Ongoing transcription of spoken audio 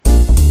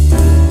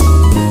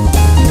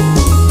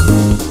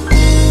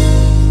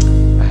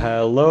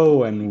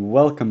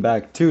welcome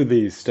back to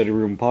the Study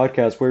Room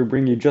podcast where we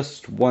bring you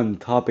just one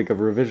topic of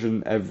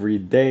revision every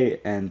day.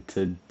 And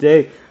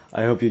today,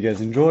 I hope you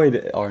guys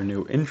enjoyed our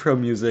new intro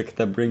music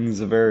that brings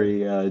a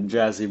very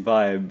jazzy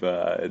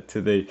vibe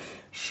to the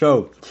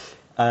show.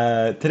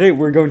 Today,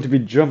 we're going to be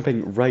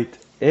jumping right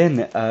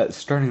in,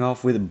 starting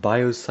off with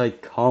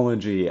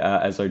biopsychology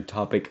as our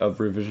topic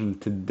of revision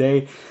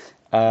today.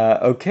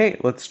 Okay,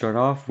 let's start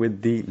off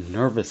with the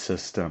nervous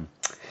system.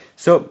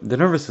 So the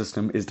nervous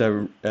system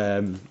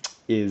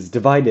is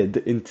divided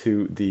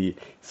into the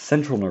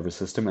central nervous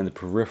system and the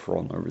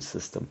peripheral nervous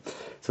system.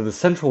 So the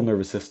central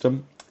nervous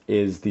system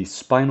is the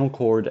spinal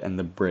cord and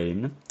the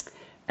brain,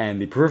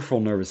 and the peripheral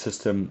nervous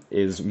system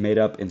is made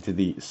up into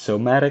the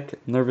somatic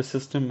nervous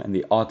system and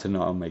the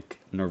autonomic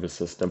nervous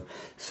system.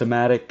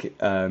 Somatic,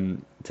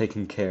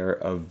 taking care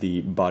of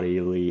the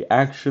bodily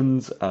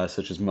actions,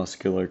 such as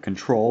muscular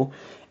control,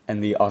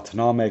 and the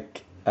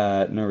autonomic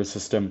nervous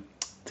system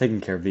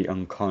taking care of the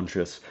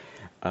unconscious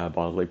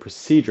bodily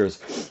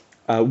procedures.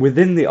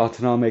 Within the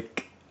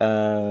autonomic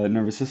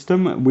nervous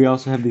system, we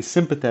also have the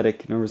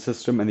sympathetic nervous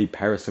system and the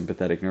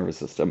parasympathetic nervous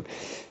system.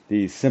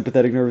 The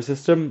sympathetic nervous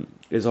system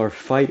is our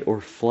fight or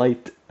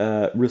flight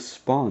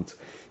response,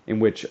 in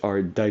which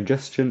our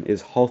digestion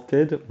is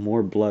halted,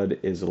 more blood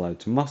is allowed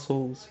to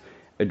muscles,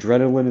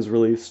 adrenaline is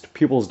released,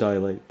 pupils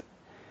dilate,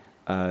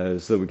 so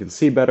that we can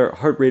see better,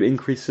 heart rate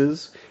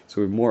increases,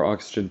 so we have more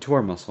oxygen to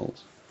our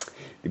muscles.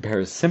 The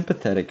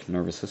parasympathetic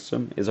nervous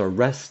system is our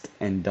rest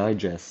and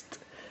digest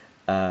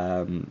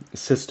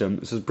system.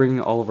 This is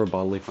bringing all of our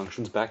bodily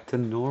functions back to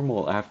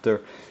normal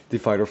after the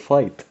fight or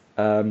flight.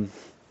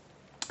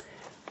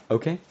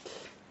 Okay,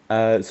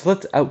 so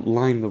let's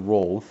outline the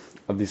role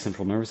of the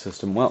central nervous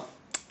system. Well,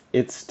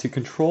 it's to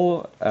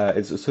control.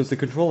 It's the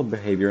control of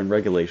behavior and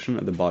regulation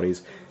of the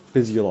body's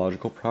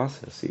physiological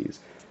processes.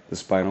 The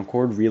spinal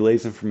cord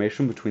relays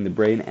information between the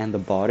brain and the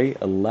body,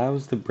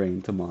 allows the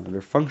brain to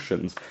monitor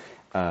functions.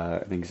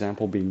 An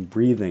example being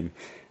breathing,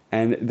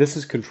 and this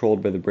is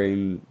controlled by the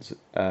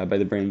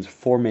brain's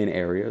four main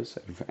areas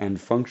and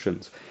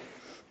functions.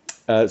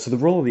 So the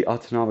role of the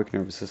autonomic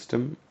nervous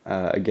system,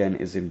 again,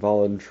 is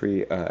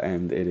involuntary,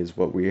 and it is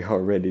what we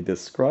already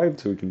described,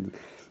 so we can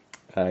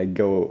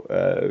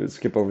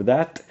skip over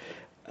that.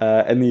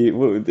 And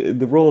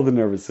the role of the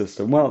nervous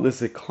system, well, this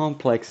is a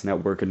complex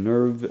network of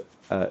nerve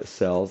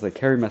cells that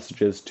carry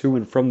messages to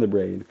and from the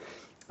brain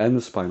and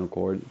the spinal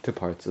cord to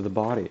parts of the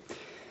body.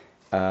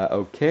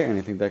 Okay, and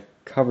I think that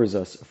covers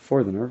us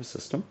for the nervous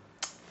system.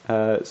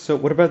 So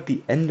what about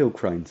the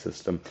endocrine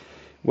system?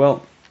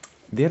 Well,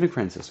 the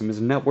endocrine system is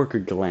a network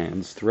of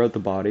glands throughout the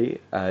body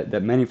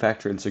that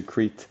manufacture and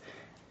secrete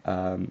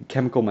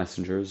chemical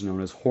messengers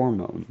known as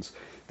hormones.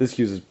 This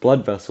uses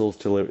blood vessels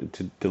to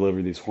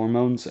deliver these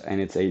hormones, and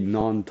it's a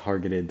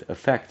non-targeted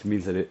effect. It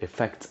means that it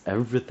affects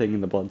everything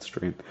in the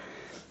bloodstream.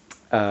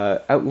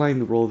 Outline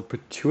the role of the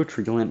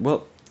pituitary gland.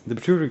 Well, the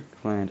pituitary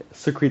gland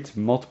secretes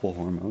multiple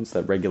hormones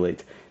that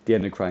regulate the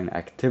endocrine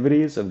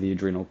activities of the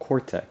adrenal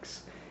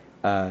cortex,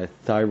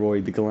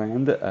 thyroid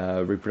gland,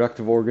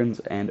 reproductive organs,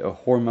 and a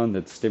hormone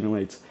that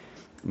stimulates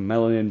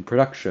melanin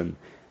production.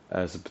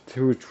 So the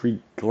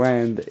pituitary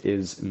gland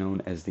is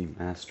known as the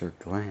master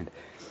gland.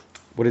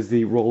 What is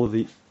the role of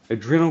the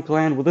adrenal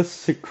gland? Well, this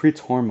secretes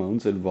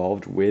hormones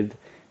involved with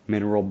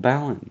mineral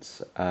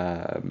balance,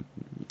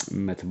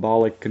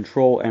 metabolic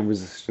control, and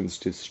resistance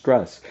to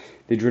stress.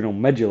 The adrenal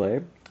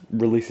medullae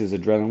releases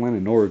adrenaline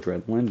and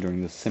noradrenaline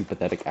during the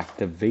sympathetic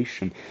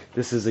activation.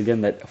 This is,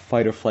 again, that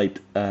fight or flight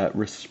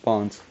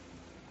response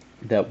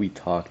that we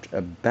talked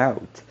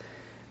about.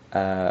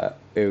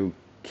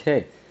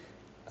 Okay.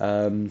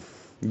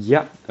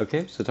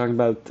 Okay, so talking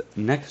about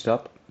next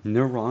up,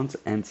 neurons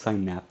and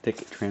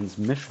synaptic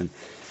transmission.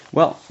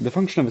 Well, the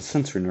function of a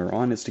sensory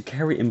neuron is to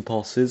carry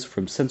impulses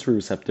from sensory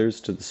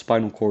receptors to the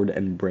spinal cord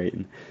and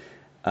brain.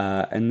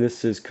 And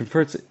this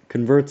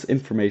converts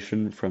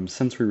information from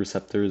sensory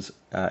receptors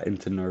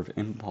into nerve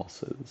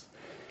impulses.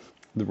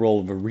 The role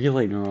of a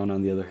relay neuron,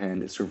 on the other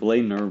hand, is to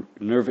relay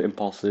nerve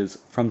impulses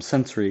from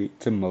sensory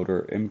to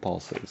motor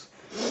impulses.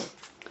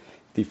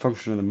 The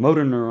function of the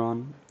motor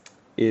neuron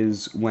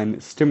is,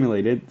 when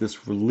stimulated,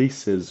 this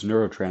releases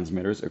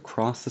neurotransmitters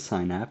across the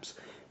synapse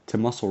to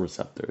muscle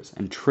receptors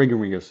and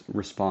triggering a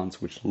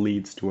response which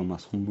leads to a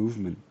muscle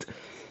movement.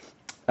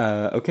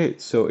 Okay,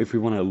 so if we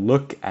want to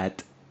look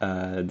at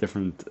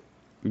different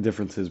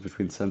differences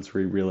between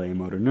sensory, relay, and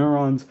motor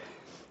neurons,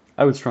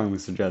 I would strongly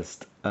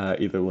suggest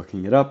either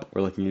looking it up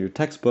or looking at your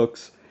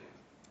textbooks,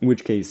 in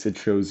which case it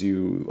shows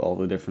you all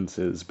the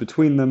differences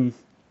between them.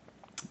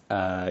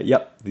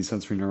 The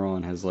sensory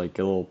neuron has like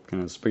a little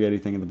kind of spaghetti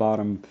thing at the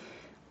bottom,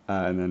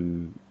 and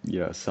then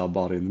a cell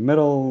body in the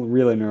middle.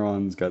 Relay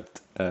neurons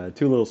got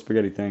two little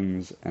spaghetti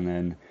things, and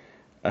then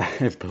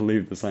I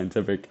believe the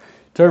scientific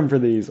term for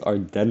these are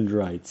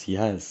dendrites.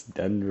 Yes,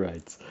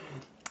 dendrites.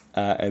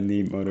 And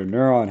the motor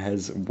neuron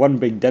has one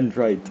big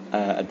dendrite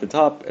at the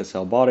top, a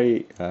cell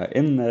body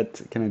in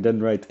that kind of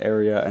dendrite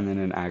area, and then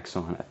an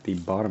axon at the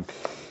bottom.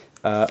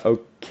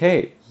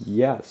 Okay,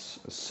 yes.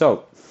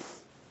 So,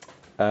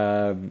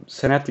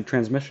 synaptic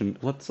transmission.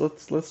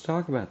 Let's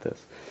talk about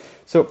this.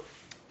 So,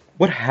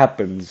 what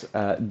happens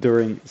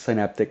during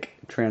synaptic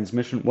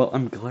transmission? Well,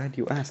 I'm glad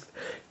you asked,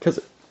 because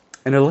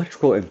an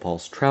electrical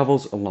impulse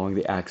travels along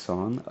the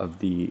axon of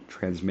the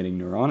transmitting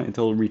neuron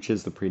until it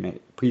reaches the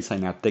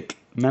presynaptic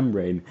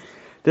membrane.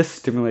 This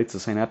stimulates the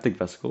synaptic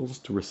vesicles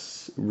to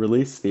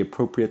release the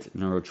appropriate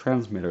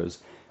neurotransmitters,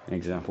 an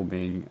example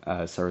being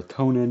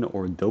serotonin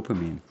or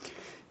dopamine.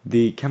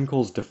 The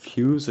chemicals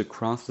diffuse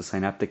across the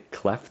synaptic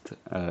cleft,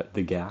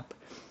 the gap,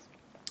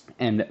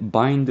 and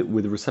bind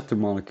with receptor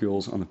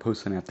molecules on the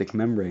postsynaptic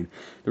membrane.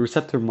 The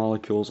receptor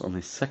molecules on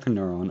the second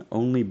neuron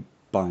only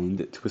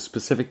bind to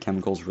specific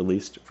chemicals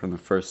released from the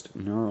first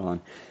neuron.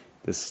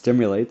 This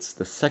stimulates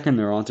the second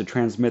neuron to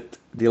transmit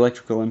the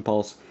electrical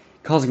impulse,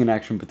 causing an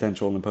action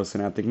potential in the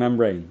postsynaptic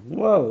membrane.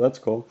 Whoa, that's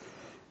cool.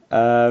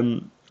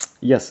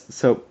 Yes,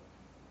 so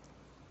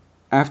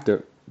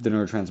after the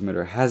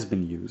neurotransmitter has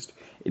been used,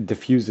 it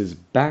diffuses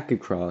back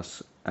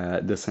across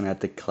the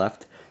synaptic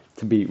cleft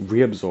to be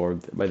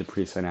reabsorbed by the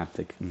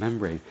presynaptic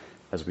membrane.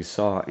 As we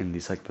saw in the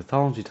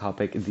psychopathology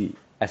topic, the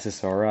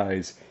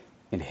SSRIs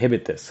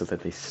inhibit this so that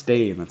they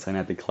stay in the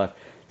synaptic cleft,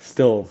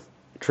 still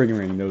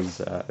triggering those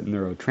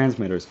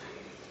neurotransmitters.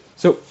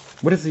 So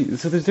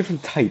there's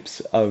different types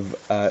of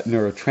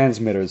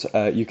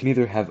neurotransmitters. You can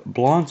either have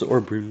blondes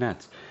or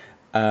brunettes.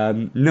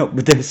 No,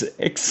 but there's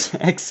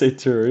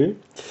excitatory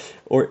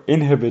or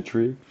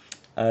inhibitory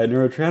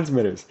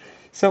neurotransmitters.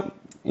 So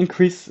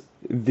excitatory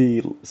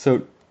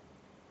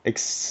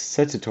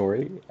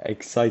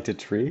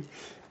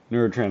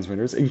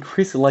neurotransmitters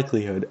increase the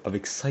likelihood of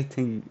an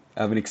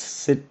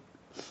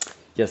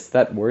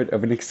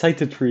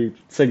excitatory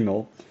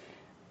signal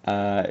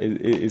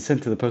is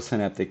sent to the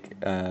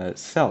postsynaptic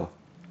cell,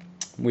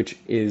 which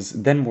is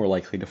then more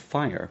likely to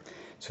fire.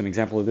 So an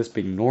example of this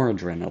being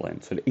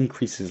noradrenaline. So it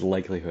increases the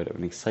likelihood of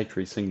an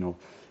excitatory signal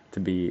to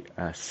be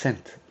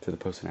sent to the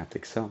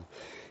postsynaptic cell.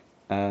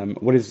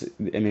 What is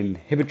an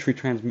inhibitory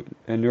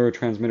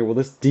neurotransmitter? Well,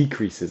 this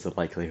decreases the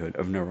likelihood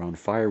of neuron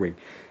firing.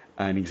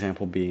 An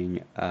example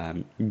being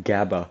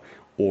GABA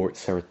or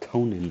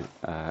serotonin,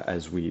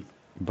 as we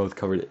both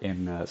covered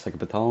in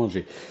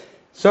psychopathology.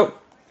 So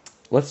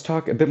let's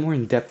talk a bit more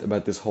in depth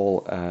about this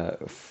whole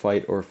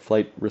fight or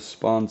flight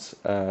response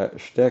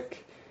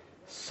shtick.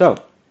 So,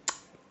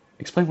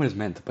 explain what is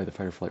meant by the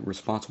fight or flight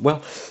response.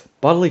 Well,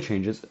 bodily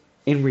changes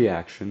in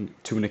reaction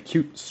to an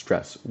acute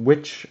stress,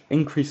 which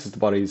increases the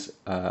body's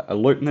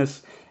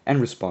alertness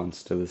and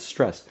response to the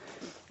stress.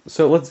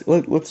 So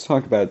let's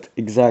talk about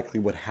exactly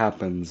what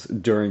happens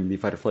during the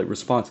fight or flight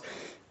response.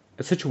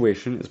 A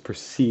situation is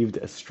perceived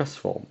as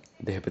stressful.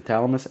 The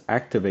hypothalamus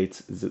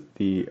activates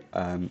the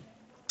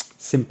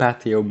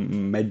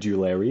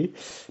sympathomedullary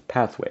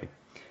pathway.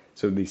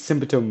 So the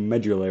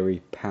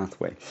sympathomedullary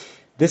pathway.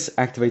 This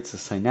activates the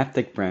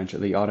synaptic branch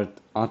of the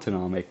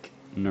autonomic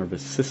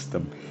nervous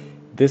system.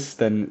 This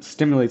then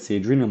stimulates the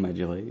adrenal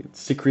medullae,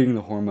 secreting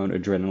the hormone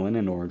adrenaline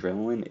and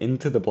noradrenaline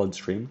into the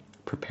bloodstream,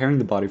 preparing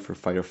the body for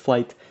fight or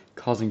flight,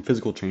 causing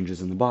physical changes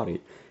in the body.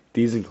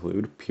 These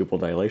include pupil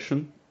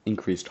dilation,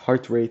 increased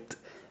heart rate,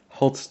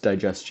 halts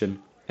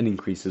digestion, and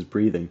increases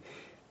breathing.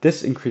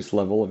 This increased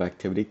level of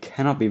activity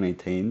cannot be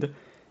maintained,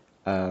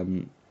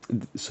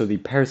 so the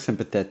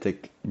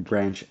parasympathetic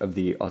branch of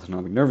the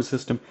autonomic nervous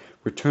system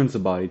returns the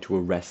body to a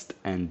rest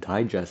and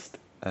digest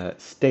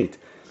state.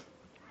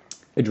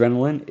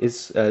 Adrenaline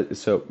is,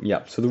 so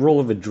the role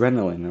of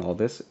adrenaline in all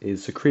this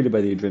is secreted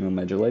by the adrenal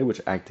medullae, which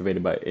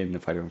activated in the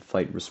fight or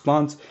flight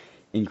response,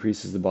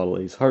 increases the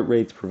body's heart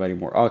rate, providing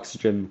more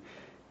oxygen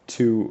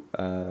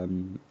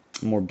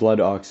more blood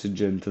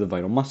oxygen to the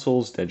vital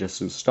muscles,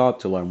 digestion stop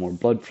to allow more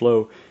blood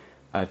flow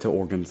to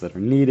organs that are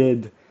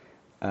needed.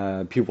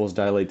 Pupils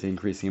dilate to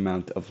increase the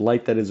amount of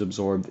light that is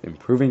absorbed,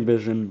 improving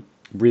vision.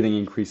 Breathing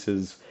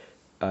increases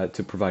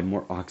to provide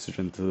more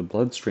oxygen to the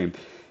bloodstream.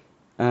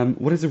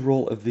 What is the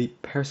role of the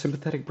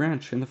parasympathetic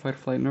branch in the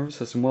fight-or-flight nervous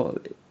system? Well,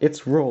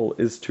 its role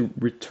is to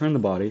return the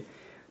body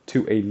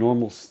to a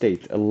normal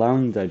state,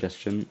 allowing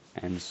digestion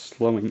and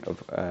slowing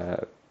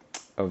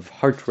of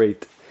heart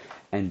rate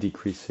and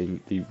decreasing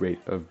the rate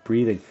of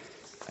breathing.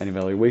 An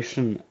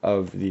evaluation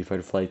of the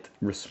fight-or-flight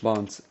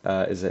response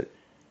is that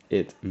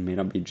it may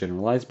not be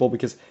generalizable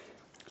because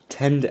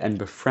tend and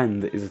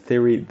befriend is a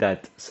theory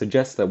that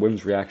suggests that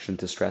women's reaction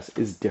to stress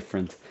is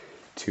different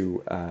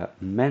to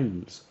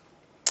men's.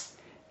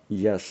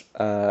 Yes.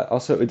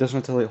 Also, it does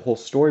not tell a whole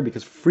story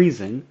because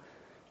freezing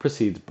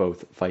precedes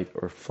both fight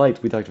or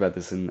flight. We talked about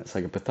this in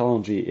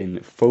psychopathology in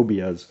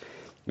phobias,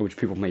 in which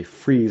people may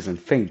freeze and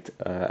faint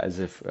as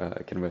if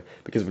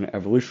because of an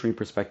evolutionary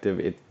perspective,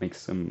 it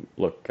makes them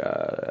look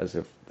as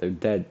if they're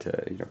dead,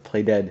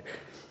 play dead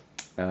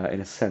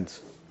in a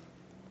sense.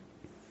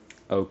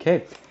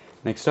 Okay.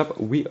 Next up,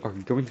 we are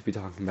going to be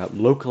talking about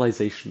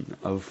localization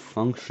of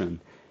function.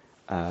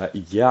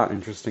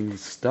 Interesting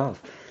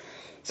stuff.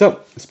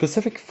 So,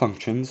 specific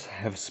functions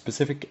have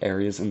specific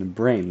areas in the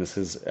brain. This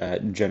is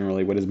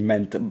generally what is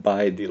meant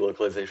by the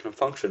localization of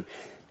function.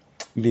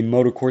 The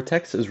motor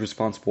cortex is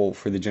responsible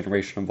for the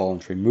generation of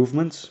voluntary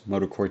movements.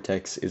 Motor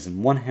cortex is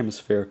in one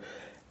hemisphere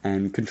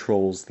and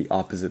controls the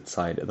opposite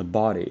side of the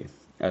body.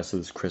 So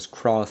this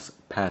crisscross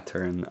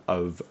pattern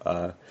of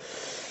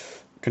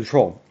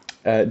control.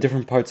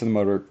 Different parts of the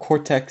motor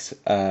cortex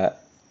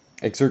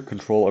exert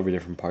control over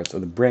different parts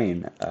of the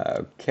brain.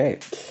 Okay.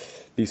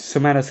 The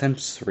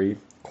somatosensory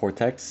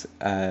cortex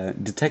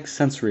detects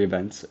sensory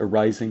events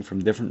arising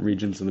from different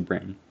regions of the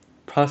brain,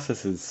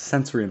 processes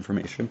sensory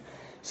information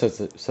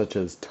such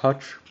as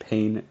touch,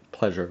 pain,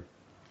 pleasure,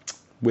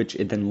 which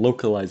it then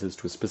localizes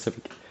to a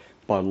specific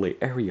bodily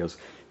areas.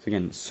 So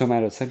again,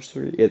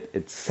 somatosensory,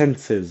 it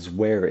senses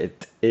where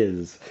it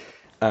is.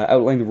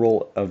 Outline the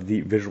role of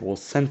the visual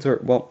center.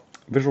 Well,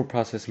 visual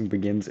processing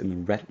begins in the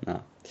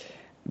retina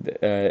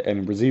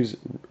and receives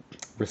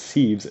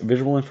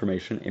visual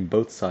information in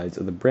both sides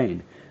of the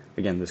brain.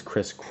 Again, this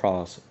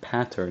crisscross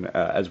pattern,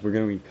 as we're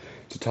going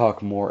to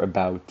talk more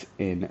about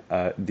in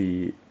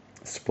the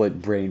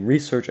split brain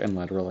research and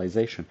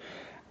lateralization.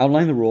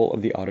 Outline the role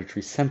of the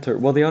auditory center.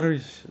 Well, the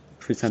auditory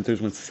center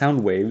is when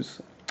sound waves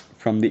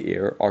from the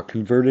ear are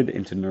converted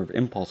into nerve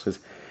impulses.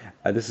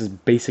 This is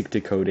basic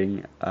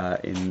decoding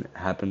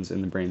happens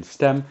in the brain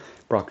stem.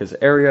 Broca's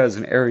area is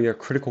an area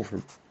critical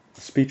for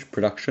speech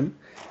production.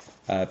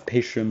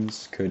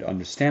 Patients could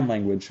understand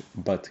language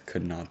but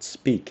could not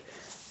speak.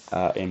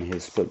 In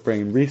his split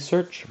brain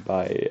research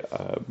by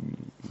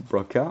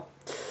Broca,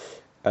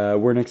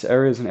 Wernicke's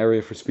area is an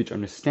area for speech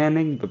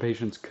understanding, but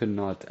patients could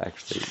not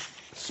actually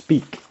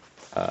speak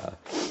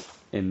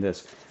in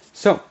this.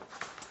 So,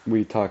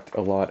 we talked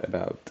a lot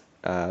about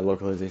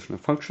localization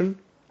of function,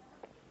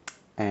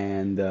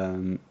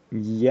 and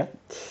yeah.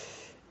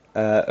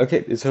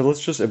 Okay, so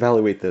let's just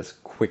evaluate this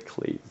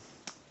quickly.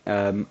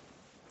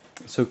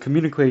 So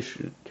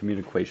communication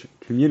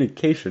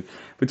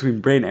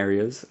between brain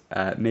areas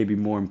may be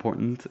more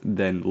important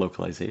than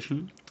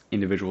localization.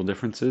 Individual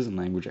differences in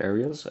language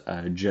areas.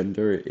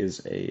 Gender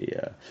is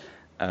a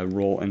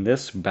role in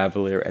this.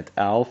 Bavelier et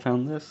al.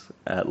 Found this.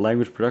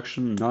 Language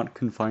production not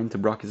confined to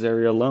Broca's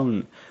area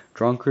alone.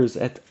 Dronkers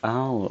et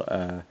al.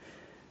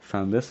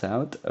 Found this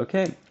out.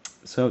 Okay,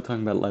 so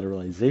talking about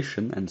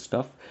lateralization and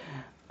stuff.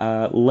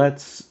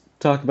 Let's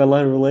talk about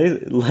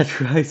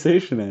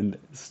lateralization and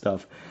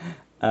stuff.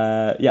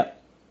 Yeah,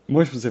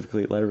 more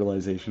specifically,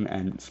 lateralization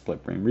and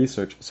split brain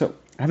research. So,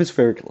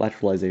 hemispheric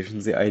lateralization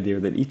is the idea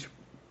that each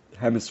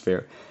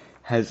hemisphere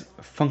has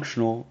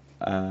functional,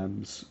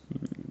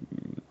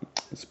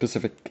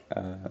 specific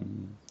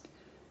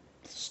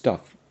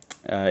stuff.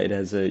 It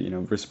has a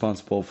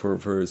responsible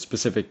for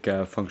specific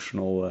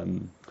functional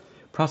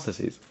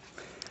processes.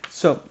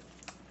 So,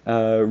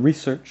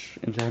 research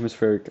into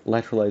hemispheric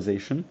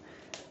lateralization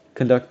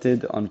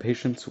conducted on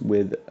patients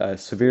with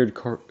severed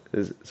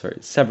corpus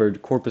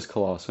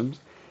callosums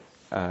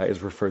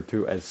is referred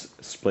to as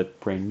split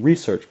brain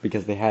research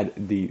because they had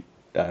the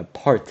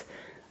part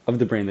of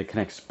the brain that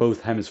connects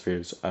both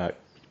hemispheres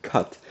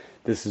cut.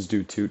 This is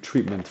due to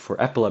treatment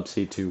for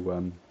epilepsy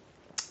to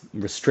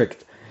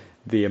restrict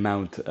the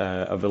amount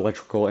of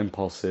electrical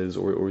impulses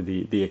or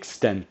the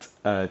extent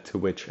to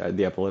which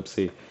the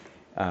epilepsy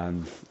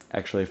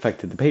actually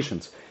affected the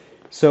patients.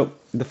 So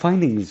the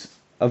findings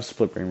of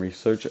split brain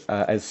research,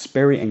 as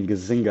Sperry and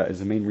Gazinga is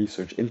the main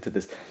research into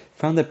this,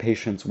 found that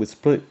patients with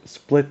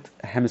split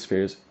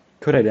hemispheres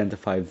could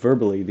identify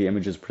verbally the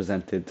images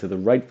presented to the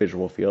right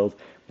visual field,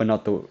 but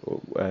not the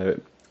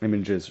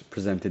images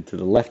presented to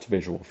the left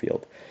visual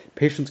field.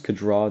 Patients could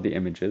draw the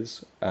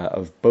images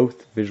of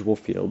both visual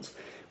fields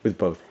with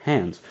both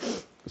hands.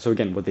 So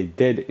again, what they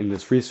did in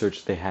this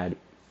research, they had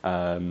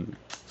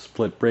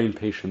split brain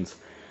patients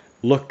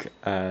look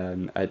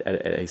at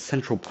a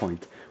central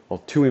point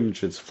while two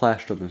images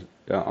flashed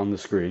on the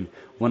screen,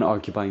 one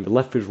occupying the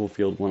left visual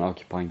field, one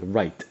occupying the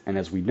right. And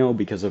as we know,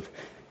 because of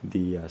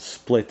the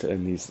split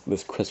and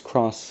this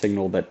crisscross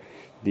signal, that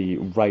the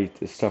right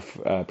stuff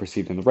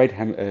perceived in the right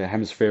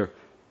hemisphere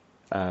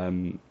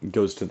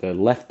goes to the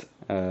left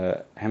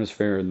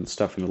hemisphere, and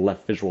stuff in the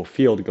left visual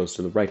field goes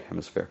to the right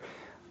hemisphere.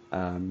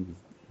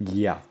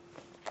 Yeah.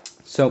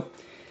 So,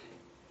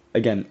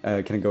 again,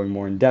 kind of going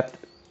more in depth,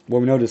 what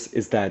we notice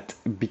is that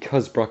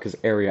because Broca's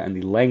area and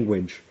the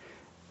language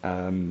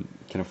kind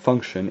of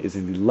function is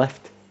in the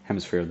left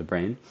hemisphere of the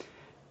brain,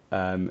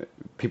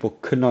 people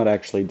could not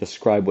actually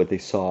describe what they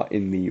saw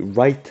in the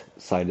right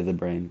side of the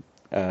brain.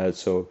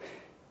 So,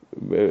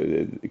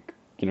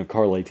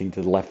 correlating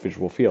to the left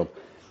visual field,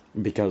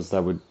 because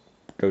that would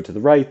go to the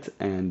right,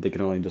 and they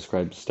can only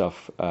describe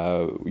stuff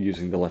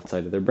using the left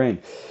side of their brain.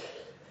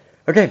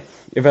 Okay,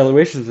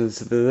 evaluations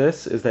into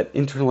this is that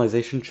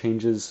lateralization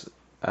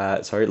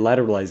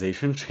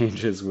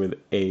changes with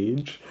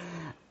age.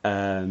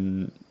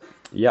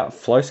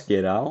 Flarsky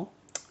et al.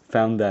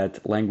 Found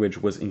that language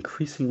was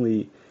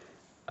increasingly,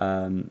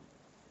 I'm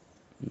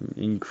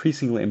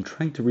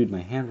trying to read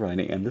my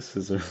handwriting, and this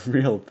is a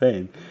real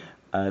pain.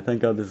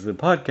 Thank God this is a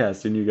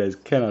podcast and you guys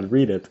cannot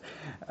read it.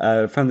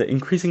 Found that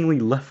increasingly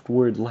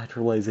leftward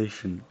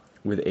lateralization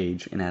with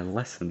age in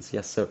adolescence.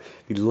 Yes, so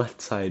the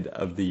left side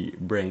of the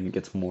brain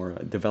gets more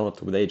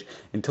developed with age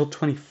until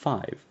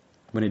 25,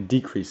 when it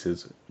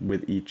decreases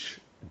with each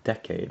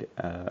decade.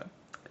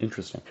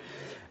 Interesting.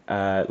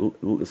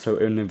 So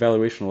an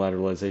evaluation of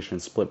lateralization in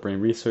split brain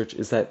research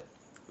is that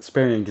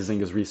Sperry and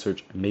Gazinga's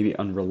research may be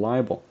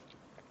unreliable.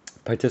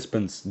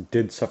 Participants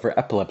did suffer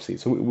epilepsy,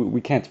 so we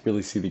can't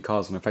really see the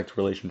cause and effect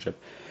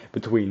relationship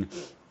between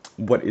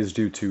what is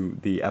due to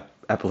the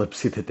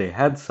epilepsy that they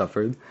had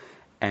suffered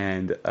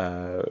and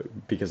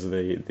because of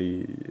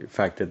the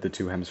fact that the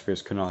two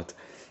hemispheres could not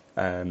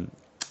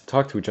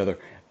talk to each other.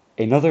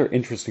 Another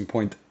interesting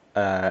point,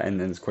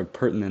 and it's quite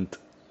pertinent,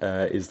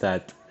 is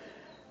that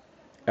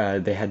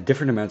they had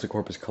different amounts of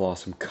corpus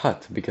callosum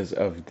cut because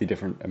of the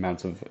different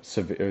amounts of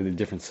or the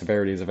different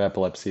severities of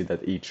epilepsy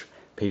that each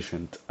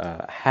patient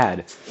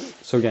had.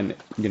 So again,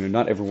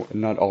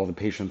 not all the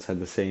patients had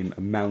the same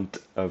amount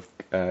of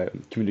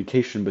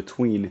communication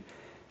between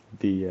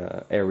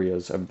the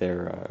areas of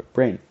their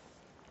brain.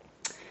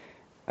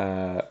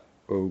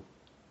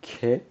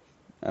 Okay.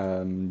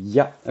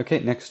 Yeah. Okay.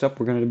 Next up,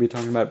 we're going to be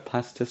talking about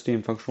plasticity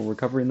and functional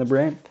recovery in the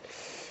brain.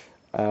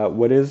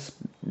 What is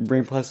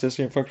brain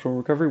plasticity and functional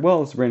recovery?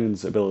 Well, it's the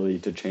brain's ability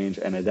to change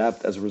and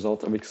adapt as a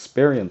result of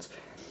experience.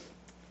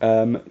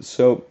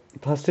 So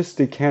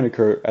plasticity can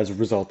occur as a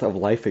result of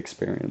life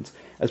experience.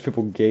 As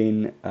people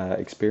gain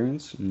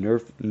experience,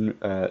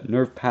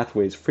 nerve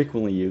pathways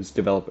frequently used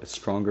develop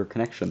stronger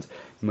connections.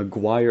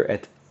 McGuire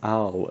et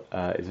al.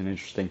 Is an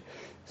interesting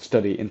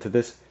study into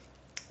this,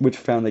 which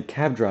found that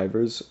cab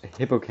drivers'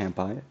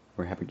 hippocampi,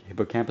 or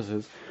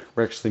hippocampuses,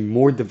 were actually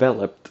more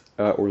developed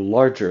or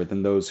larger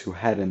than those who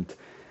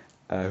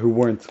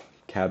weren't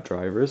cab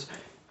drivers,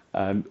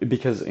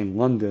 because in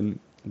London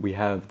we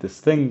have this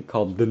thing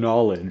called the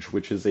knowledge,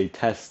 which is a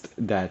test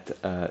that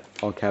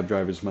all cab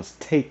drivers must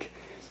take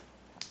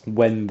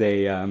when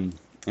they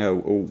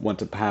want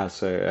to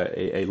pass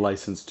a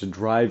license to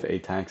drive a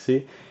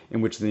taxi, in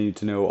which they need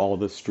to know all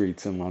the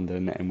streets in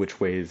London and which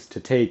ways to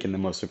take and the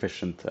most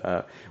efficient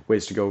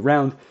ways to go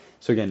around.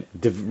 So again,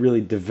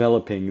 really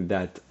developing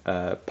that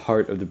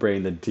part of the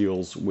brain that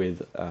deals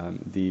with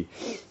the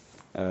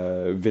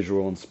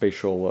visual and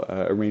spatial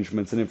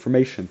arrangements and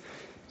information.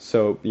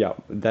 So yeah,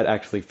 that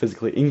actually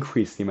physically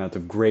increased the amount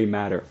of gray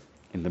matter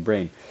in the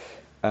brain.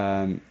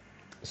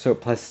 So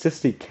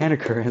plasticity can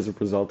occur as a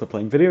result of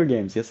playing video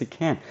games. Yes, it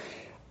can.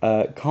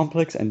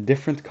 Complex and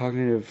different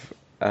cognitive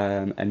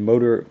and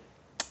motor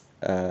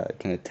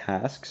kind of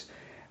tasks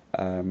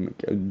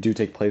do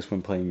take place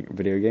when playing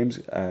video games.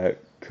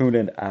 Kuhn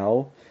and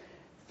al.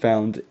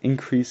 Found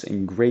increase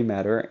in gray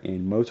matter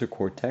in motor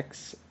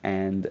cortex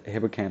and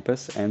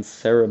hippocampus and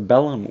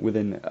cerebellum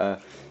within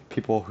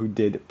people who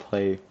did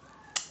play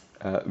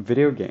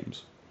video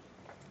games.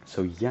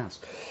 So yes,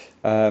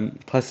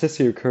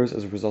 plasticity occurs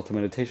as a result of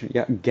meditation.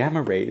 Yeah,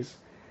 gamma rays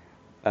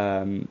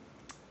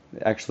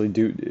actually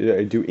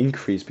do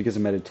increase because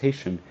of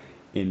meditation.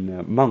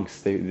 In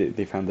monks,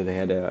 they found that they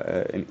had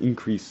an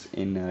increase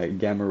in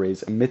gamma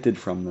rays emitted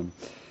from them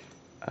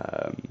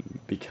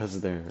because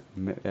of their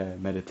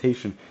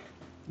meditation.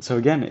 So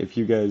again, if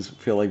you guys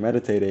feel like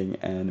meditating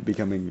and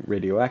becoming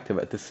radioactive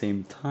at the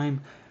same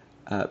time,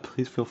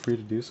 please feel free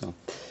to do so.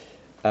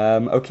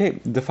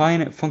 Okay,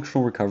 define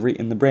functional recovery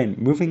in the brain.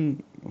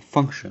 Moving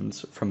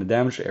functions from a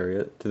damaged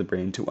area to the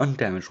brain to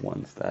undamaged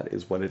ones. That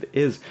is what it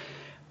is.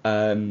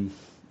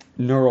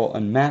 Neural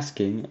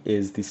unmasking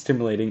is the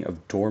stimulating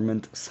of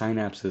dormant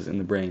synapses in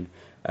the brain,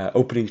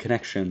 opening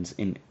connections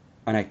in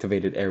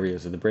unactivated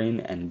areas of the brain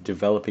and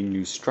developing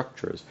new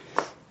structures.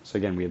 So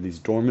again, we have these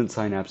dormant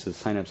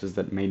synapses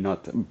that may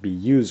not be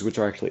used, which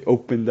are actually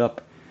opened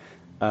up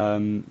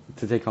to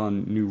take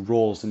on new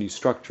roles and new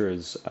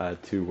structures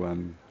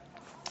to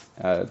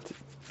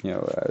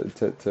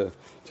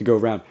go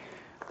around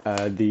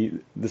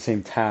the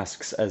same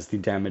tasks as the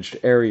damaged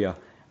area.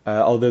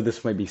 Although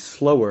this might be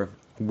slower,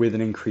 with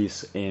an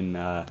increase in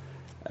kind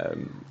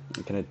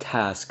of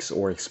tasks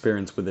or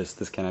experience with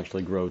this can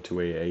actually grow to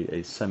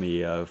a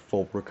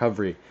semi-full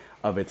recovery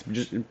of it.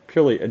 Just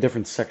purely a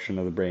different section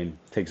of the brain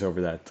takes over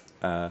that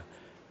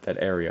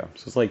area.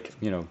 So it's like,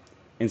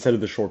 instead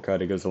of the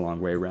shortcut, it goes a long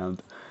way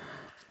around.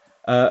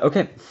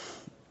 Okay,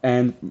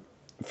 and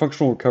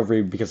functional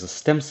recovery because of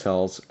stem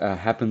cells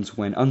happens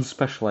when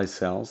unspecialized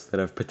cells that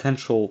have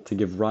potential to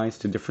give rise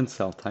to different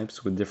cell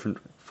types with different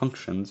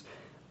functions,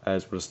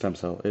 as what a stem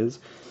cell is,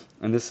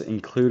 and this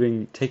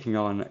including taking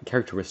on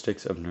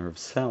characteristics of nerve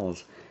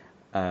cells,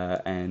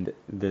 and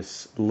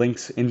this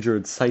links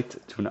injured site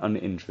to an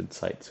uninjured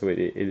site. So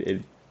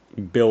it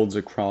builds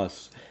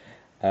across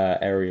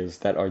areas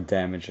that are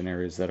damaged and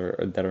areas that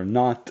are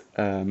not,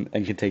 and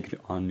can take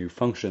on new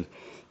functions.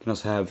 You can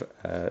also have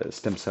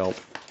stem cell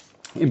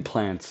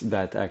implants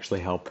that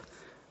actually help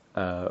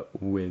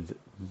with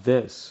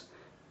this.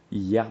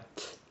 Yeah.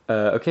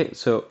 Okay,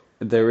 so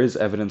there is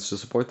evidence to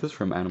support this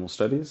from animal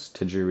studies,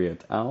 Tajiri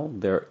et al.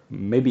 There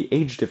may be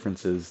age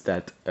differences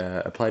that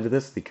apply to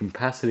this. The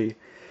capacity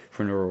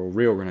for neural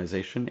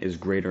reorganization is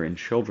greater in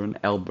children.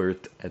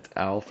 Albert et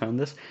al. Found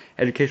this.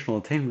 Educational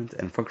attainment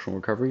and functional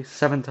recovery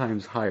 7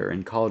 times higher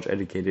in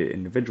college-educated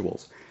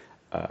individuals.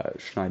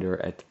 Schneider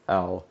et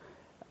al.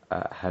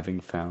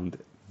 Having found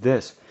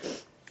this.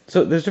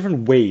 So there's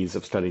different ways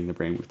of studying the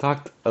brain. We've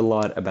talked a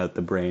lot about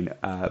the brain,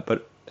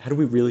 but how do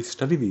we really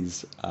study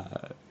these,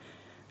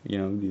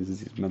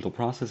 these mental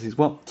processes?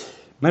 Well,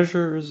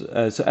 measures,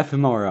 so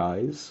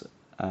fMRIs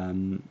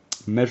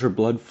measure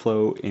blood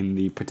flow in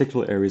the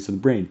particular areas of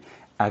the brain.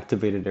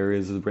 Activated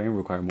areas of the brain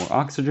require more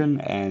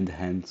oxygen and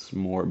hence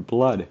more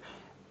blood.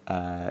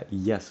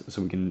 Yes,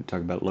 so we can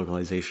talk about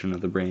localization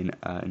of the brain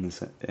in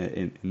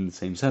the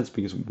same sense,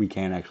 because we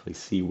can actually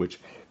see which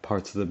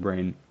parts of the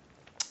brain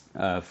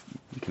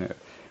can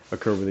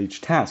occur with each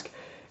task.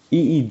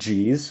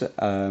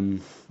 EEGs,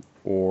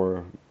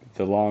 or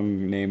the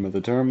long name of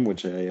the term,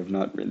 which I have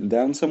not written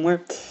down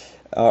somewhere,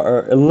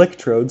 are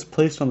electrodes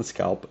placed on the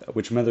scalp,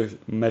 which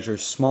measure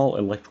small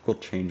electrical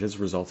changes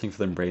resulting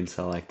from brain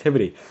cell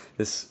activity.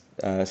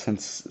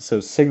 So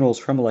signals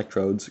from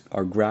electrodes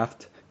are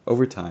graphed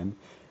over time,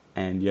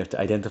 and you have to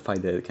identify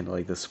the kind of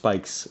like the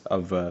spikes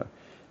of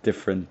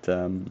different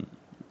kind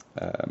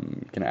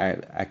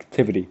of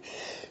activity.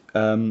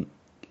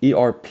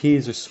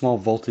 ERPs are small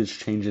voltage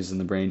changes in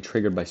the brain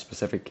triggered by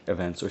specific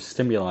events or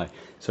stimuli.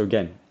 So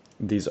again,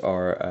 these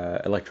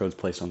are electrodes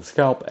placed on the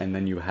scalp, and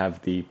then you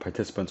have the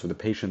participants or the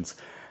patients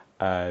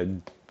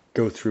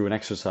go through an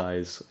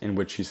exercise in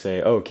which you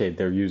say, oh, okay,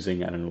 they're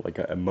using, I don't know, like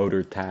a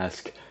motor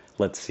task.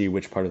 Let's see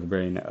which part of the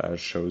brain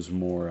shows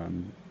more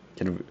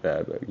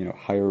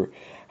higher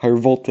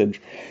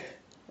voltage.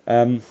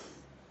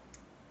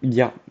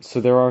 Yeah,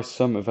 so there are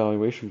some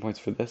evaluation points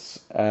for this,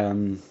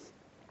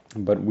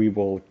 but we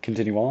will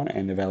continue on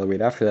and evaluate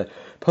after that.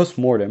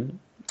 Post-mortem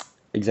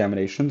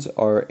examinations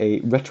are a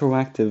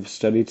retroactive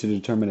study to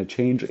determine a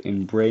change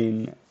in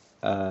brain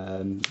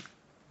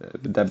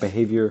that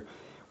behavior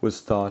was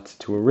thought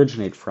to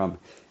originate from.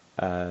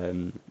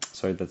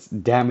 That's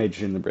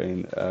damage in the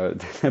brain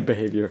that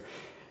behavior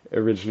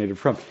originated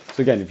from.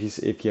 So again, if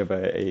you have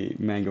a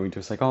man going to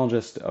a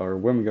psychologist, or a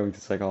woman going to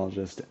a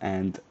psychologist,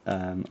 and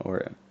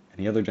or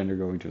any other gender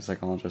going to a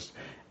psychologist,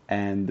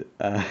 and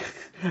I'm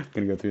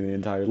going to go through the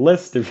entire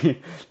list if you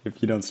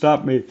don't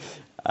stop me.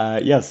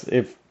 Yes,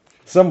 if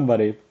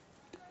somebody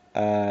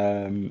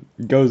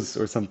goes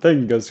to a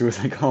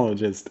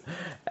psychologist,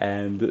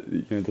 and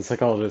the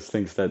psychologist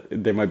thinks that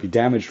there might be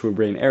damage to a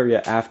brain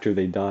area after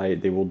they die,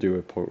 they will do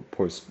a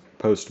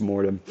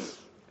post-mortem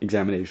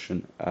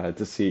examination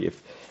to see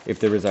if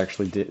there is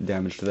actually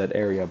damage to that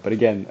area. But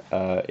again,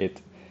 it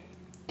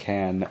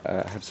can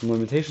have some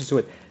limitations to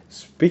it.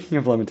 Speaking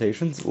of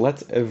limitations,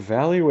 let's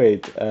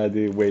evaluate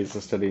the ways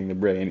of studying the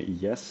brain.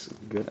 Yes,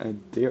 good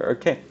idea.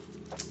 Okay,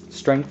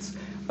 strengths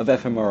of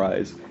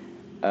fMRIs.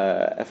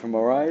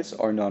 fMRIs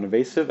are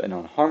non-invasive and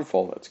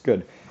non-harmful. That's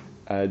good.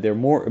 They're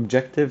more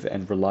objective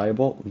and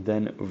reliable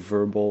than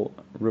verbal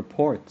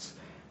reports.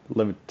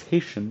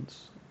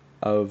 Limitations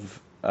of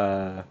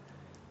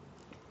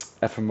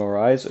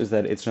fMRIs is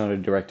that it's not a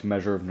direct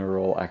measure of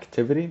neural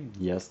activity.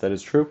 Yes, that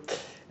is true.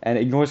 And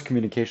ignores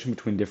communication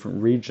between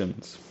different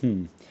regions.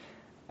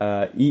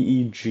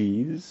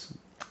 EEGs,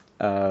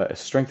 a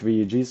strength of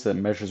EEGs that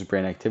measures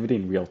brain activity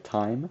in real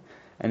time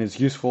and is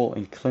useful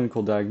in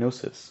clinical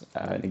diagnosis.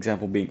 An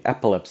example being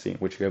epilepsy, in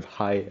which you have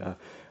high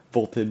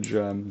voltage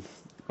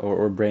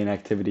or brain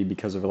activity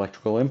because of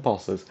electrical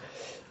impulses.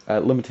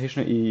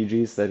 Limitation of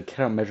EEGs that it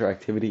cannot measure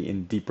activity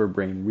in deeper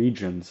brain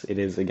regions. It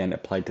is, again,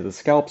 applied to the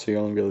scalp, so you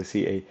only really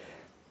see a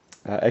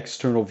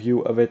external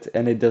view of it,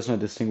 and it does not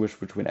distinguish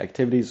between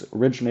activities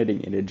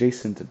originating in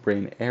adjacent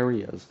brain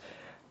areas.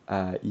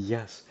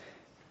 Yes.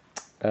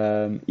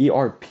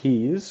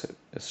 ERPs,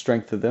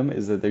 strength of them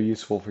is that they're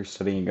useful for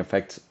studying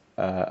effects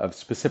of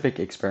specific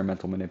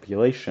experimental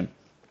manipulation.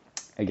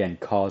 Again,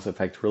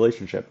 cause-effect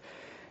relationship.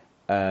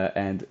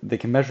 And they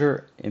can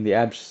measure in the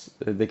absence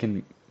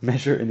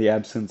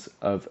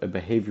of a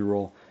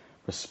behavioral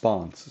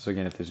response. So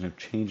again, if there's no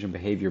change in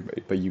behavior,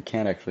 but you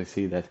can actually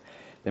see that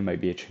there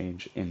might be a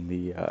change in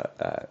the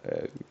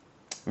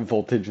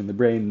voltage in the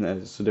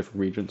brain, so different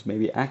regions may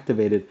be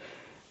activated,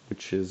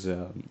 which is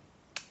an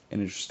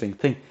interesting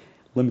thing.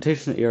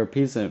 Limitation of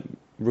ERPs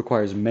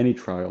requires many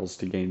trials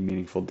to gain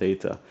meaningful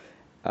data,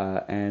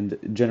 and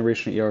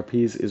generation of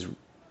ERPs is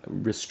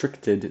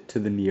restricted to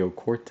the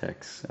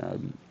neocortex.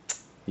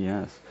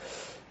 Yes.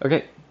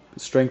 Okay.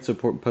 Strengths of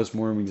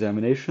postmortem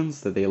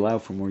examinations, that they allow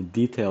for more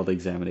detailed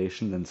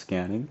examination than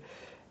scanning,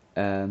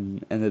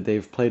 and that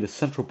they've played a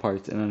central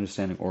part in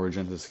understanding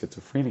origins of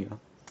schizophrenia.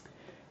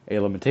 A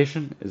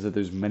limitation is that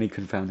there's many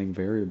confounding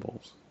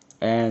variables.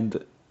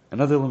 And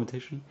another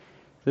limitation,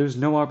 there's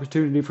no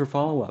opportunity for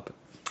follow-up.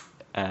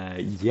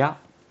 Yeah,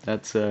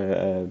 that's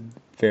a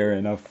fair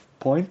enough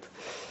point.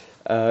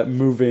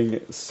 Moving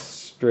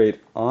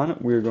straight on,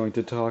 we're going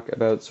to talk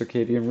about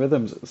circadian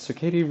rhythms.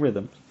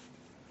 Circadian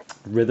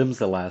rhythms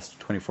that last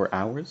 24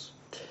 hours.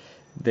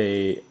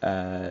 The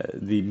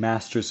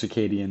master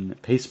circadian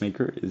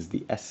pacemaker is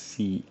the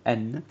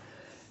SCN.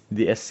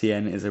 The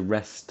SCN is a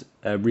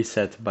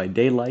reset by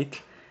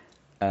daylight.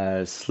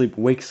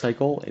 Sleep-wake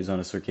cycle is on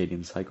a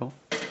circadian cycle.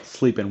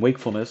 Sleep and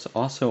wakefulness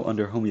also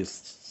under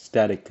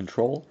homeostatic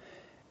control.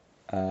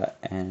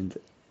 And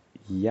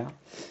yeah.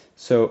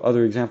 So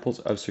other examples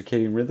of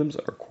circadian rhythms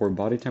are core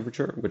body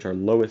temperature, which are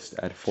lowest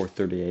at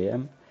 4:30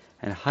 a.m.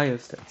 and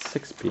highest at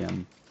 6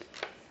 p.m.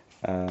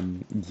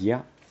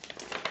 Yeah.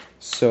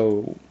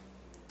 So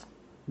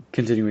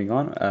continuing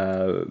on,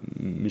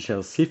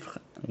 Michel Siffre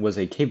was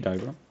a cave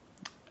diver,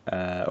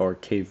 or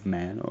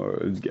caveman,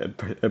 or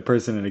a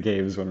person in a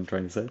cave is what I'm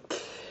trying to say.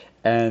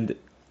 And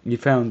he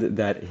found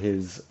that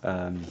his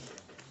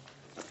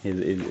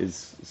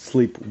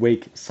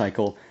sleep-wake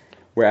cycle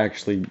were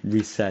actually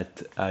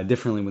reset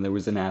differently when there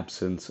was an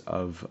absence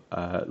of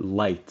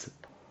light.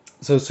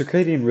 So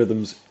circadian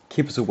rhythms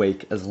keep us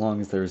awake as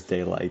long as there is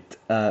daylight,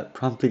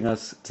 prompting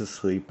us to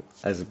sleep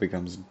as it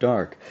becomes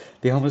dark.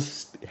 The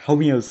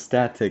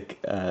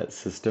homeostatic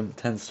system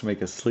tends to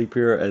make us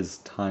sleepier as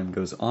time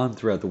goes on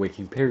throughout the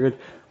waking period,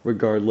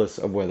 regardless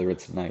of whether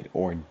it's night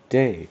or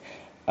day.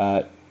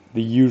 The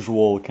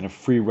usual kind of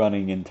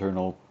free-running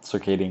internal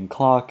circadian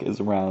clock is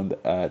around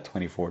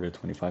 24 to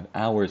 25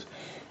 hours.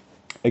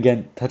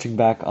 Again, touching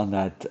back on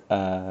that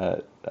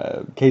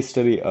case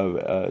study of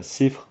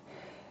Siffre,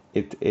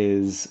 it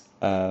is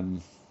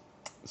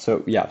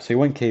so he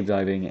went cave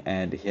diving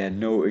and he had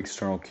no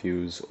external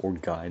cues or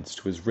guides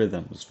to his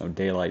rhythms, no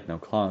daylight, no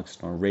clocks,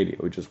 no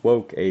radio. He just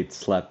woke, ate,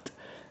 slept,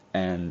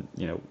 and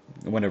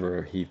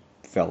whenever he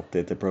felt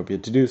it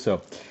appropriate to do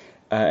so.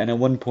 And at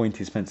one point,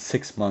 he spent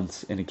 6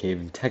 months in a cave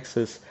in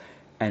Texas,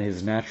 and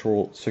his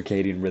natural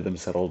circadian rhythm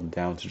settled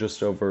down to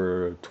just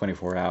over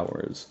 24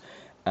 hours.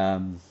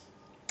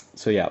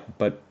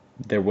 But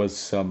there was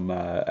some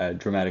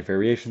dramatic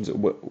variations.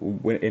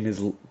 In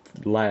his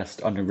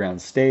last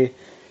underground stay,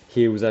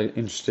 he was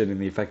interested in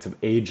the effects of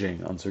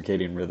aging on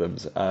circadian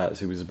rhythms. So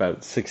he was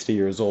about 60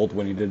 years old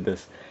when he did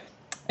this,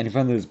 and he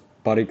found that his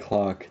body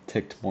clock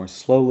ticked more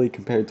slowly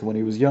compared to when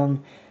he was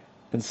young,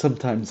 and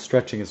sometimes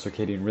stretching his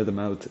circadian rhythm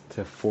out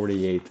to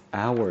 48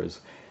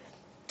 hours.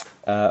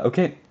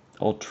 Okay,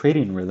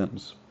 ultradian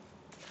rhythms.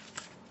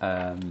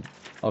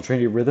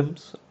 Ultradian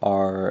rhythms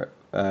are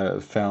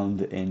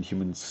found in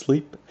human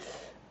sleep.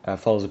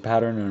 Follows a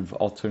pattern of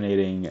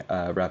alternating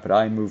rapid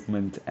eye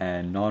movement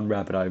and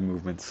non-rapid eye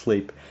movement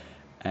sleep,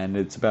 and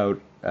it's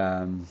about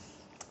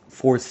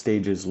 4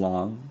 stages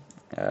long,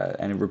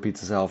 and it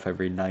repeats itself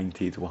every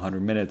 90 to 100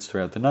 minutes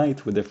throughout the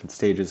night, with different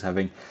stages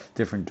having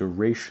different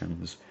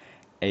durations.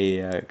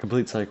 A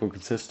complete cycle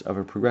consists of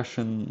a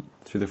progression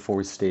through the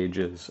 4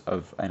 stages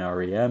of an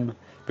REM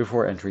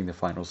before entering the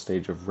final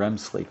stage of REM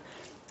sleep.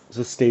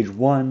 So stage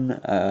 1,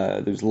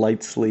 there's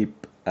light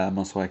sleep,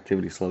 muscle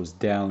activity slows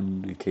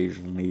down,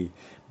 occasionally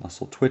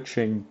muscle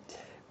twitching.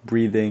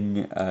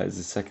 Breathing is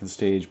the second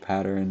stage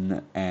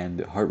pattern,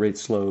 and heart rate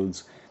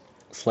slows.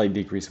 Slight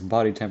decrease in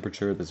body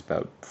temperature, there's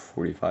about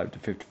 45 to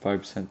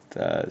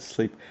 55%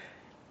 sleep.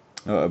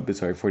 45 to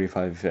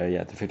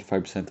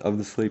 55% of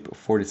the sleep.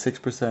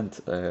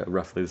 46%,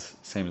 roughly the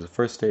same as the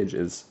first stage,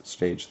 is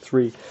stage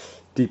 3.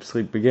 Deep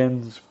sleep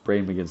begins,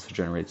 brain begins to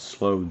generate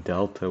slow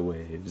delta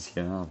waves.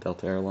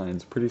 Delta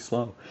Airlines, pretty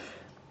slow.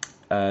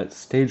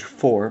 Stage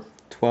 4,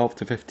 12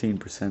 to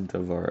 15%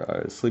 of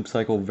our sleep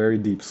cycle, very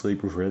deep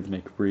sleep,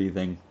 rhythmic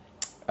breathing,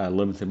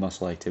 limited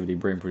muscle activity,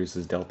 brain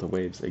produces delta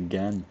waves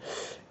again.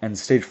 And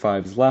stage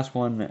 5 is the last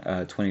one,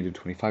 20 to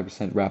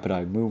 25% rapid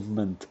eye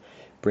movement,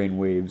 brain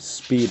waves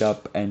speed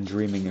up, and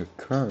dreaming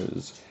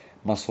occurs.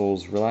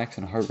 Muscles relax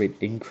and heart rate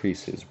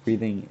increases.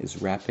 Breathing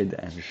is rapid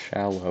and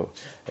shallow,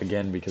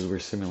 again because we're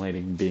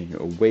simulating being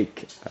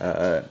awake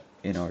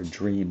in our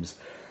dreams.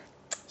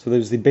 So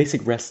there's the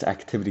basic rest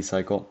activity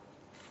cycle,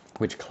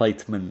 which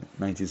Kleitman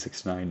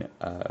 1969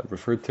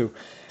 referred to,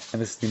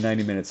 and this is the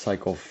 90-minute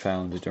cycle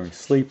found during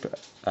sleep,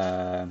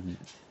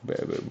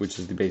 which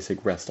is the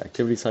basic rest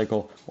activity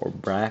cycle, or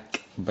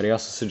BRAC. But he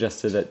also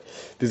suggested that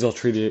these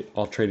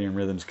ultradian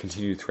rhythms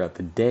continue throughout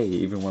the day,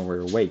 even when we're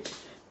awake.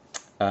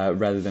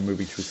 Rather than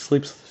moving through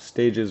sleep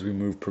stages, we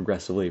move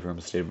progressively from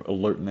a state of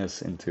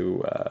alertness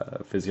into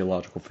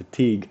physiological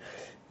fatigue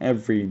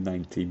every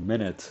 90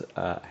 minutes.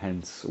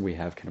 Hence, we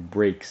have kind of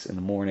breaks in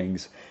the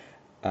mornings,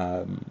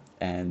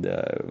 and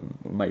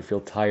might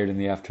feel tired in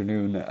the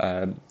afternoon,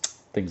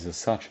 things as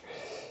such.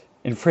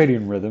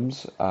 Infradian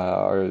rhythms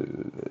are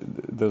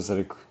those that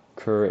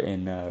occur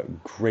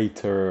in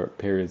greater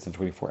periods than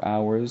 24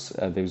 hours.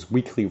 There's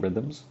weekly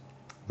rhythms.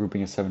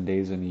 Grouping of 7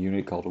 days in a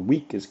unit called a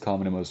week is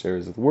common in most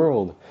areas of the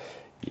world.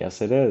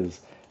 Yes, it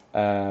is.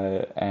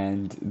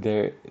 And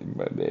there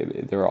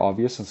are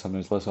obvious and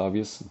sometimes less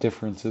obvious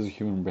differences in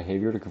human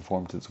behavior to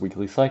conform to this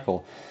weekly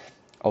cycle.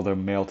 Although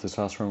male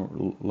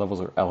testosterone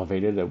levels are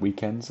elevated at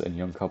weekends and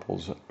young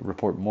couples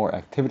report more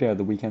activity at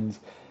the weekends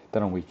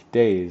than on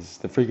weekdays,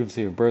 the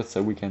frequency of births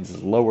at weekends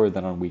is lower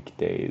than on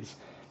weekdays.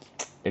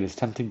 It is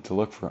tempting to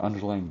look for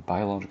underlying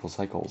biological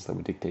cycles that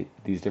would dictate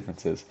these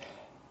differences.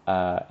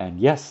 And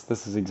yes,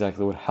 this is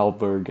exactly what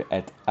Halberg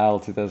et al.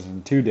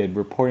 2002 did,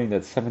 reporting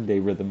that 7-day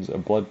rhythms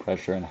of blood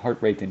pressure and heart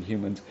rate in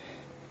humans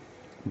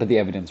but the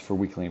evidence for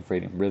weekly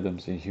infrating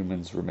rhythms in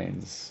humans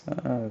remains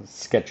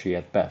sketchy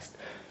at best.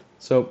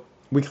 So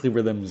weekly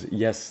rhythms,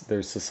 yes,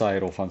 there's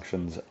societal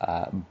functions,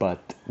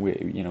 but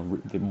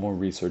the more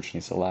research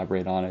needs to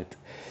elaborate on it.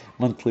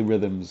 Monthly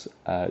rhythms,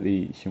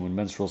 the human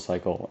menstrual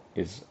cycle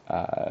is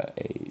a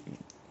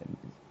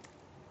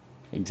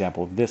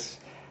example of this,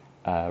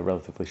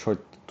 relatively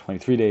short,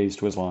 23 days,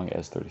 to as long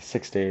as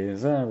 36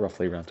 days,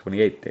 roughly around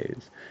 28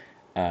 days,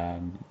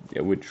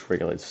 which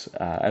regulates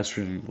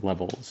estrogen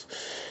levels.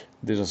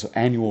 There's also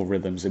annual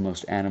rhythms in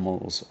most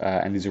animals,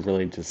 and these are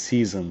related to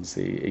seasons.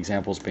 The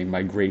examples being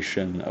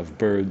migration of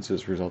birds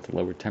as a result of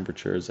lower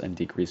temperatures and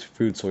decreased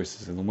food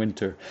sources in the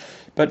winter.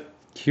 But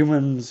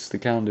humans, the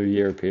calendar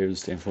year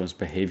appears to influence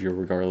behavior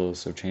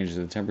regardless of changes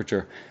in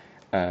temperature.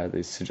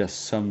 They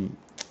suggest some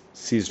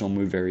seasonal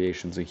mood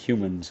variations in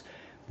humans,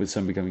 with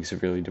some becoming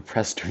severely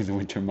depressed during the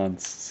winter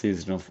months,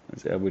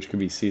 which could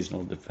be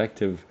seasonal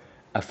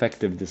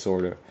affective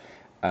disorder.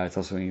 It's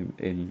also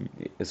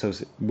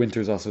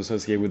winter is also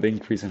associated with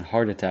increase in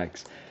heart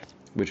attacks,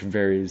 which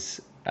varies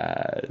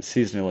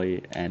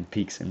seasonally and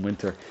peaks in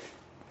winter.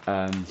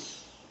 Um,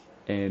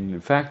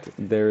 in fact,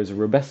 there is a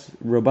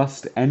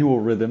robust annual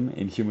rhythm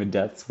in human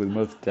deaths, with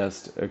most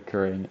deaths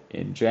occurring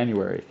in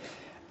January,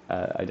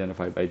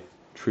 identified by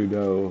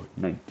Trudeau,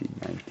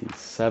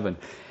 1997.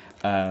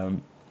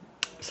 Um,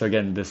 so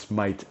again, this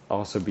might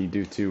also be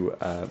due to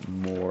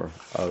more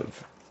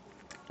of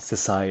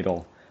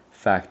societal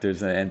factors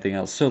than anything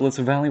else. So let's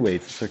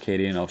evaluate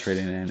circadian,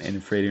 ultradian, and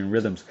infradian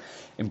rhythms.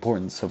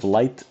 Importance of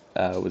light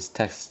was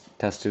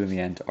tested in the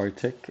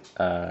Antarctic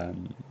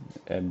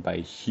and by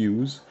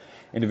Hughes.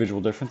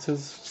 Individual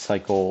differences.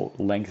 Cycle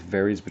length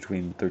varies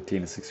between 13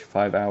 and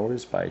 65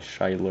 hours by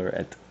Schuyler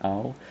et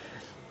al.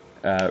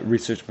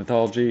 Research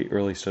methodology.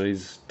 Early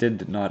studies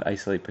did not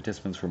isolate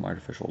participants from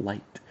artificial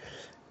light.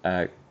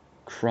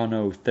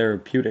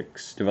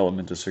 Chronotherapeutics.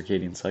 Development of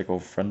circadian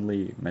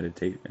cycle-friendly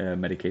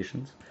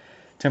medications.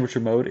 Temperature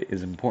mode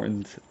is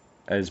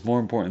more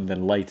important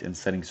than light in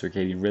setting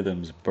circadian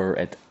rhythms. Burr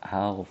et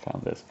al.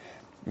 Found this.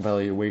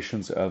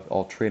 Evaluations of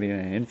ultradian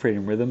and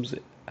infradian rhythms.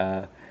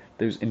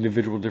 There's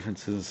individual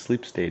differences in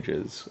sleep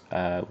stages,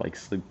 like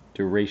sleep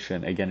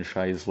duration. Again,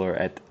 Scheisler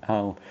et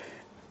al.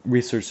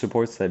 Research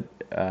supports that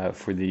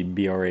for the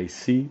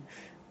BRAC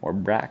or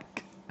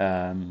BRAC,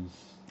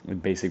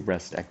 basic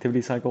rest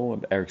activity cycle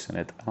of Erickson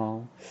et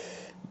al.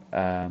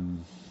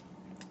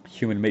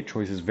 Human mate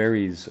choices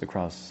varies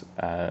across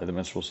the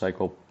menstrual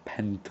cycle.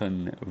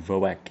 Penton,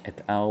 Voak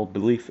et al.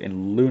 Belief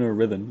in lunar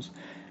rhythms.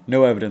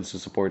 No evidence to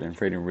support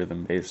infradian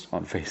rhythm based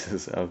on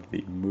phases of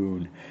the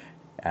moon.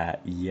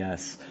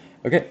 Yes.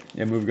 Okay,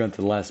 and moving on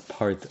to the last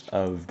part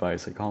of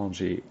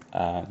biopsychology,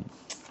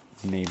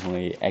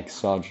 namely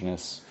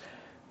exogenous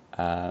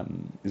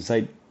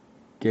Zeitgebers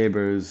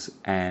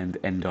and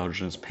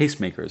endogenous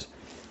pacemakers.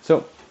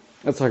 So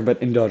let's talk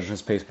about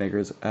endogenous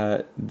pacemakers.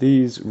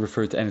 These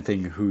refer to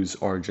anything whose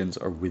origins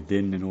are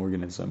within an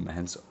organism,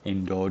 hence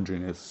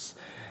endogenous.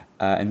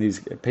 And these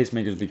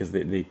pacemakers because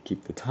they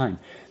keep the time.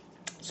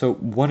 So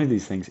one of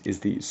these things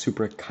is the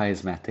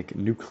suprachiasmatic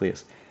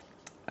nucleus.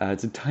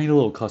 It's a tiny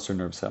little cluster of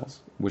nerve cells,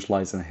 which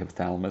lies in the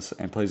hypothalamus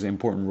and plays an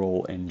important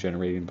role in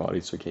generating the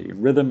body's circadian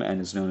rhythm and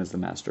is known as the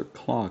master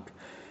clock.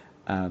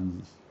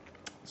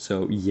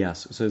 So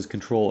it's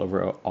control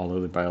over all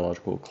of the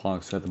biological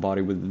clocks throughout the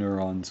body, with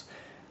neurons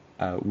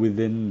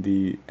within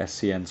the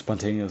SCN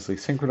spontaneously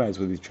synchronize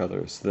with each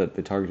other so that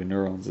the targeted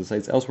neurons at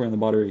sites elsewhere in the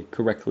body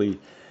correctly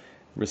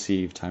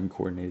receive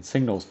time-coordinated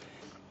signals.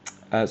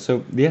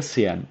 So the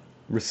SCN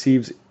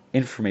receives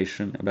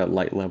information about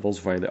light levels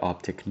via the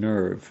optic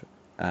nerve,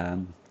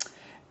 and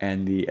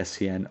the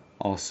SCN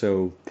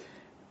also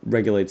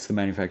regulates the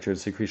manufacture and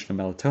secretion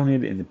of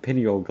melatonin in the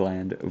pineal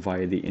gland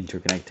via the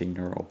interconnecting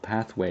neural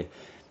pathway.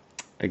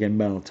 Again,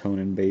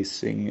 melatonin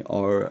basing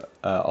our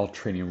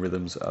ultradian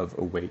rhythms of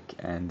awake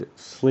and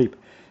sleep.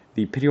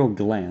 The pineal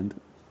gland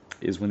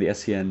is when the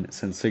SCN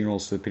sends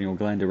signals to the pineal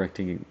gland,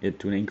 directing it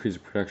to an increase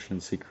in production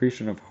and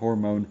secretion of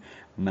hormone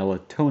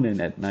melatonin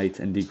at night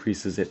and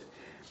decreases it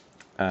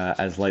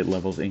as light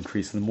levels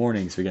increase in the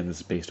morning. So again, this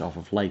is based off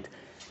of light.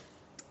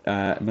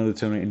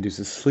 Melatonin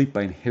induces sleep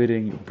by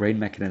inhibiting brain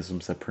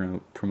mechanisms that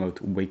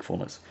promote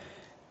wakefulness.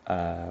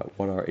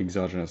 What are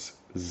exogenous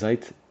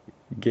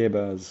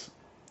Zeitgebers?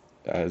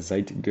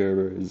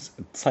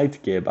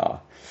 Zeitgeber.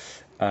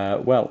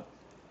 Well,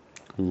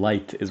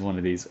 light is one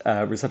of these.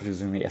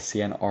 Receptors in the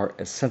SCN are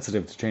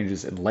sensitive to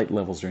changes in light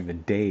levels during the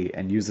day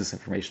and use this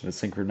information to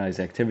synchronize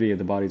the activity of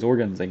the body's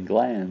organs and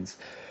glands.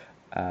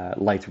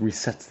 Light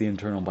resets the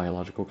internal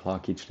biological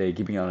clock each day,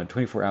 keeping it on a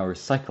 24-hour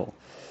cycle.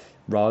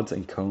 Rods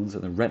and cones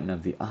in the retina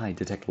of the eye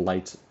detect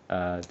light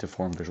to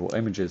form visual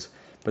images,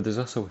 but there's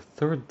also a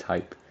third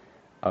type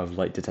of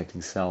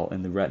light-detecting cell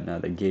in the retina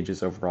that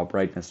gauges overall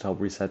brightness to help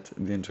reset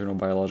the internal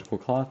biological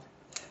clock,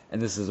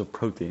 and this is a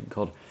protein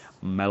called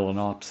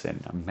melanopsin.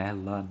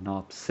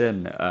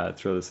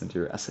 Throw this into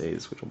your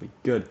essays, which will be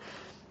good.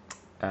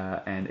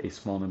 And a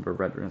small number of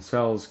retinal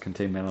cells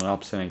contain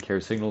melanopsin and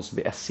carry signals to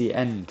the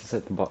SCN to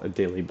set the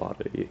daily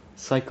body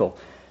cycle.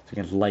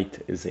 Again,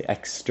 light is the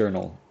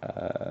external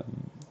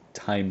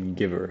time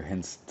giver,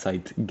 hence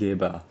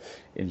Zeitgeber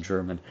in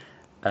German.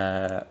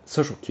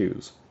 Social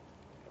cues.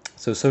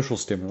 So social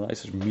stimuli,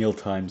 such as meal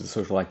times and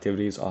social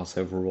activities,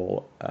 also have a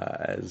role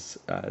as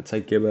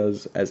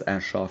Zeitgebers, as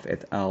Aschoff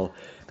et al.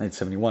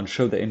 1971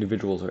 showed that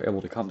individuals are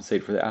able to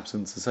compensate for the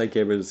absence of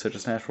Zeitgebers, such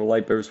as natural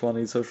light, by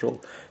responding to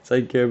social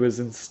Zeitgebers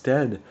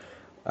instead.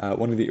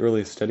 One of the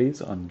earliest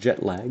studies on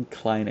jet lag,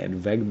 Klein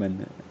and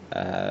Wegman,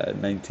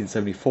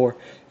 1974,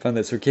 found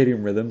that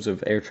circadian rhythms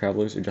of air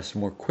travelers adjusted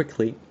more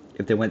quickly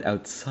if they went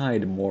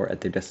outside more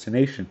at their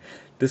destination.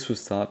 This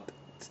was thought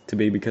to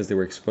be because they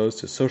were exposed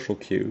to social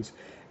cues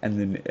and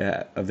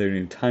then of their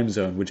new time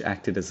zone, which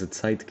acted as a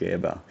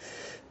Zeitgeber.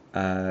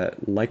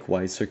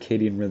 Likewise,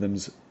 circadian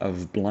rhythms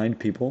of blind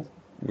people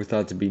were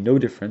thought to be no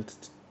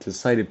different to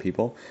sighted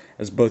people,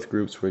 as both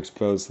groups were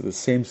exposed to the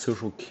same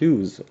social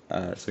cues.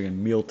 So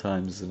again, meal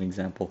times is an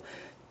example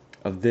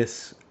of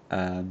this.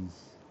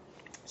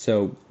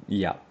 So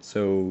yeah,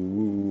 so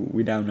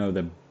we now know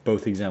that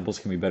both examples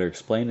can be better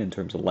explained in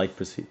terms of light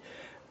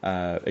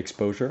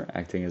exposure,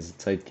 acting as a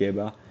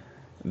Zeitgeber.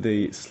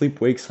 The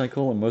sleep-wake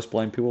cycle in most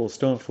blind people is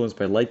still influenced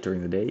by light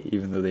during the day,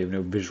 even though they have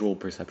no visual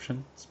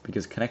perception. It's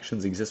because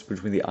connections exist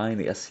between the eye and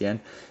the SCN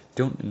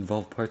don't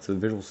involve parts of the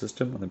visual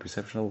system, and the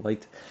perception of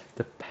light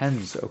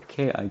depends.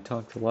 Okay, I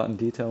talked a lot in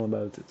detail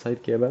about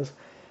Zeitgebers.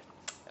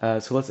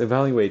 So let's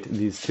evaluate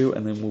these two,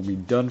 and then we'll be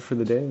done for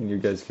the day, and you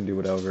guys can do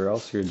whatever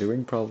else you're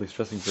doing, probably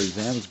stressing for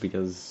exams,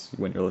 because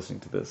when you're listening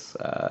to this,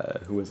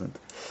 who isn't?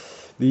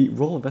 The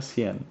role of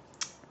SCN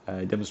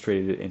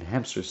demonstrated in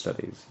hamster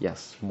studies.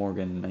 Yes,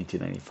 Morgan,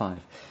 1995.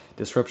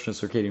 Disruption of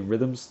circadian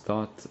rhythms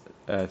thought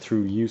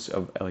through use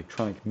of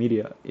electronic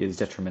media is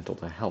detrimental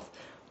to health.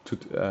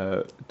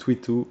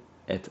 Twitu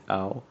et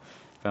al.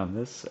 Found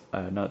this,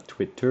 not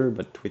Twitter,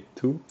 but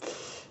Twitu.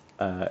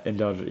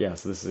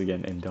 So this is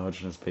again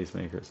endogenous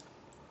pacemakers.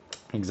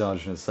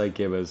 Exogenous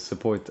Zeitgebers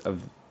support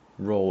of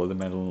role of the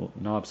mental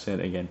synapse.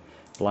 Again,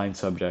 blind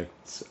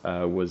subjects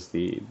was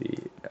the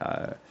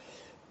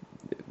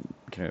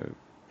kind of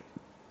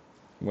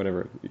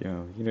whatever,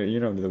 you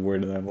know the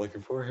word that I'm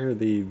looking for here.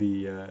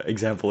 The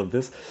example of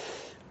this,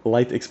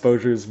 light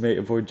exposures may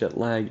avoid jet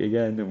lag.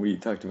 Again, we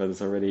talked about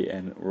this already,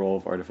 and role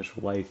of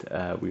artificial light.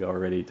 We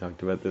already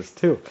talked about this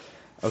too.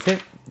 Okay,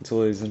 so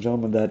ladies and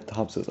gentlemen, that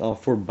tops us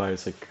off for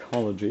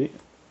biopsychology,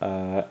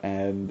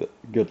 and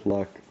good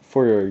luck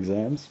for your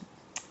exams,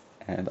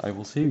 and I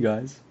will see you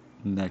guys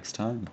next time.